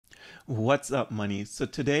What's up, money? So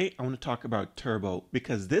today I want to talk about Turbo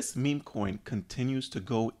because this meme coin continues to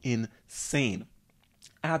go insane.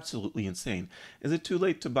 Absolutely insane. Is it too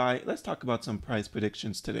late to buy? Let's talk about some price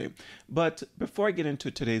predictions today. But before I get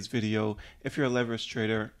into today's video, if you're a leverage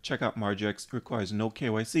trader, check out Margex. It requires no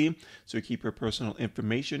KYC, so you keep your personal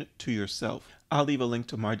information to yourself. I'll leave a link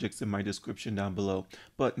to Margex in my description down below.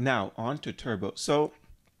 But now on to Turbo. So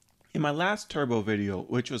in my last Turbo video,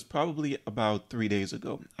 which was probably about 3 days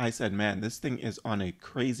ago, I said, man, this thing is on a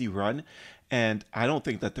crazy run, and I don't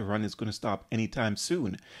think that the run is going to stop anytime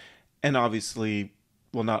soon. And obviously,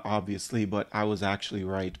 well, not obviously, but I was actually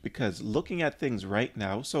right, because looking at things right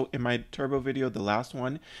now, so in my Turbo video, the last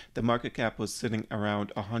one, the market cap was sitting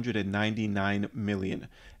around 199 million.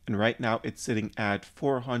 And right now it's sitting at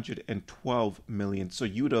 412 million. So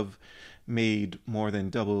you'd have made more than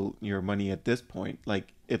double your money at this point.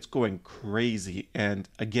 Like, it's going crazy. And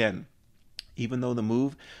again, even though the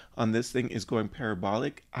move on this thing is going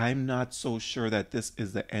parabolic, I'm not so sure that this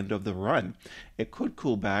is the end of the run. It could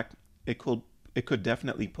cool back. It could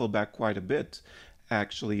definitely pull back quite a bit,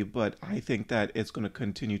 actually, but I think that it's going to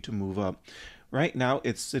continue to move up. Right now,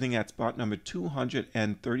 it's sitting at spot number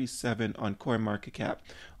 237 on CoinMarketCap.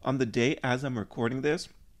 On the day as I'm recording this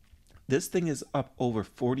thing is up over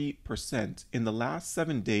 40%. In the last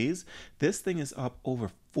 7 days, this thing is up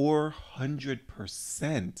over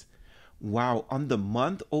 400%. Wow, on the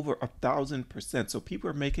month, over 1,000%. So people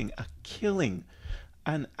are making a killing,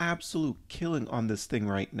 an absolute killing on this thing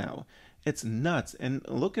right now. It's nuts. And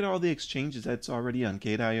look at all the exchanges that's already on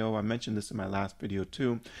Gate.io. I mentioned this in my last video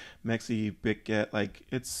too. Mexi, BitGet, like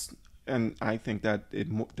it's, and I think that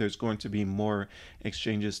there's going to be more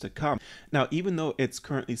exchanges to come. Now, even though it's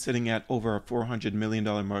currently sitting at over a $400 million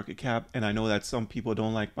market cap, and I know that some people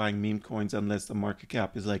don't like buying meme coins unless the market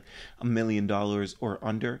cap is like $1 million or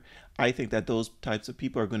under, I think that those types of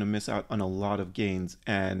people are going to miss out on a lot of gains.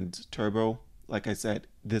 And Turbo, like I said,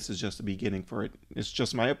 this is just the beginning for it. It's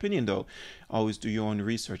just my opinion, though. Always do your own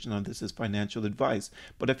research. None of this is financial advice.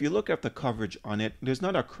 But if you look at the coverage on it, there's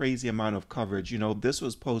not a crazy amount of coverage. You know, this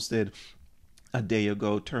was posted a day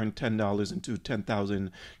ago, turned $10 into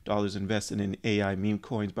 $10,000 invested in AI meme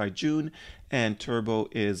coins by June, and Turbo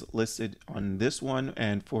is listed on this one,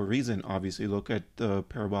 and for a reason. Obviously, look at the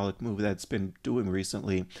parabolic move that's been doing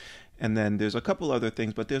recently. And then there's a couple other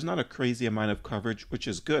things, but there's not a crazy amount of coverage, which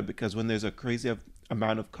is good, because when there's a crazy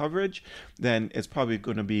amount of coverage, then it's probably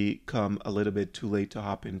going to become a little bit too late to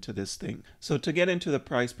hop into this thing. So to get into the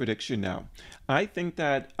price prediction now, I think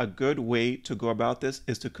that a good way to go about this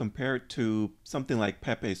is to compare it to something like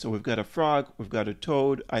Pepe. So we've got a frog, we've got a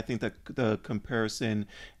toad. I think that the comparison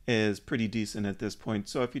is pretty decent at this point.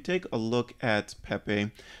 So if you take a look at Pepe,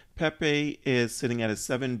 Pepe is sitting at a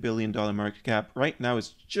 $7 billion market cap. Right now it's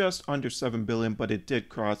just under $7 billion, but it did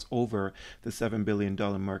cross over the $7 billion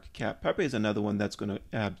market cap. Pepe is another one that's going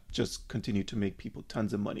to just continue to make people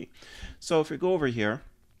tons of money. So if we go over here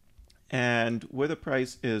and where the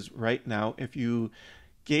price is right now, if you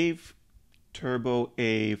gave Turbo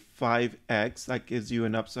a 5x, that gives you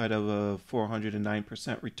an upside of a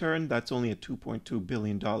 409% return. That's only a $2.2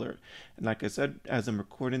 billion. And like I said, as I'm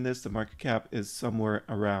recording this, the market cap is somewhere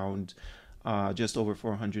around just over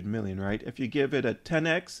 400 million, right? If you give it a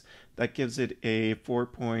 10x, that gives it a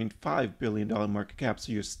 $4.5 billion market cap.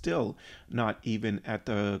 So you're still not even at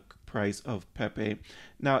the price of Pepe.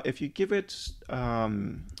 Now, if you give it,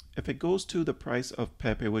 if it goes to the price of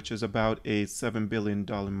Pepe, which is about a $7 billion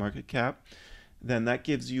market cap, then that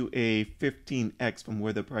gives you a 15x from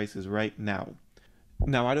where the price is right now.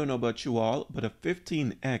 Now, I don't know about you all, but a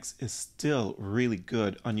 15x is still really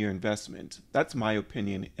good on your investment. That's my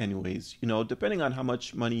opinion anyways. You know, depending on how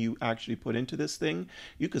much money you actually put into this thing,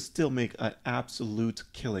 you could still make an absolute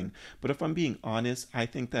killing. But if I'm being honest, I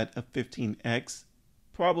think that a 15x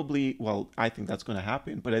probably, well, I think that's going to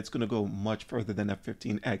happen, but it's going to go much further than a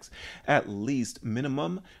 15x. At least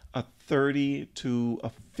minimum a 30 to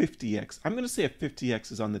a 50x. I'm going to say a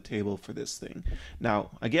 50x is on the table for this thing. Now,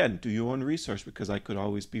 again, do your own research, because I could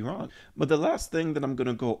always be wrong. But the last thing that I'm going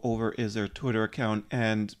to go over is their Twitter account,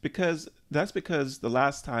 and because the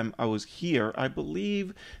last time I was here, I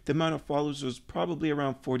believe the amount of followers was probably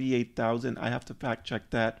around 48,000. I have to fact check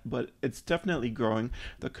that, but it's definitely growing.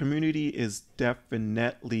 The community is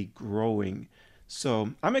definitely growing.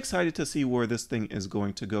 So I'm excited to see where this thing is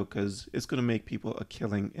going to go, because it's going to make people a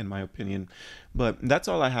killing, in my opinion. But that's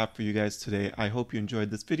all I have for you guys today. I hope you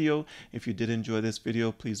enjoyed this video. If you did enjoy this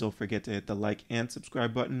video, please don't forget to hit the like and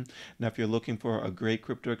subscribe button. Now, if you're looking for a great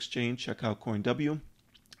crypto exchange, check out coinW.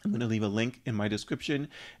 I'm going to leave a link in my description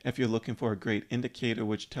if you're looking for a great indicator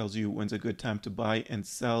which tells you when's a good time to buy and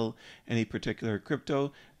sell any particular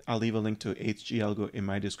crypto. I'll leave a link to HG Algo in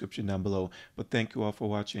my description down below. But thank you all for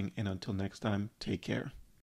watching, and until next time, take care.